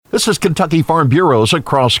This is Kentucky Farm Bureaus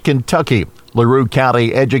across Kentucky. LaRue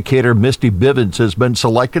County educator Misty Bivens has been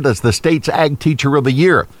selected as the state's Ag Teacher of the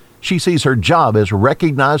Year. She sees her job as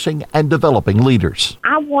recognizing and developing leaders.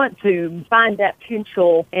 I want to find that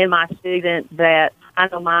potential in my students that I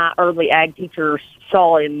know my early ag teachers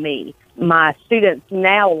saw in me. My students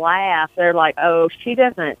now laugh. They're like, oh, she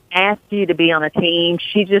doesn't ask you to be on a team.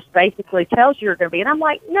 She just basically tells you you're going to be. And I'm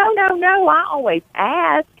like, no, I always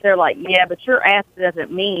ask. They're like, yeah, but your ask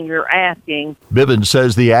doesn't mean you're asking. Bivens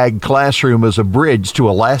says the ag classroom is a bridge to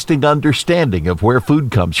a lasting understanding of where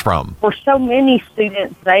food comes from. For so many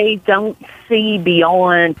students, they don't see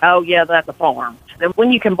beyond, oh, yeah, that's a farm. And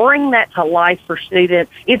when you can bring that to life for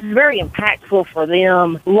students, it's very impactful for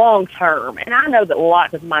them long term. And I know that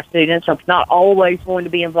lots of my students are not always going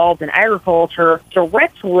to be involved in agriculture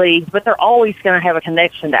directly, but they're always going to have a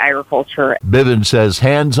connection to agriculture. Bivens says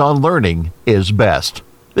hands-on learning is best.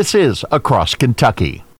 This is Across Kentucky.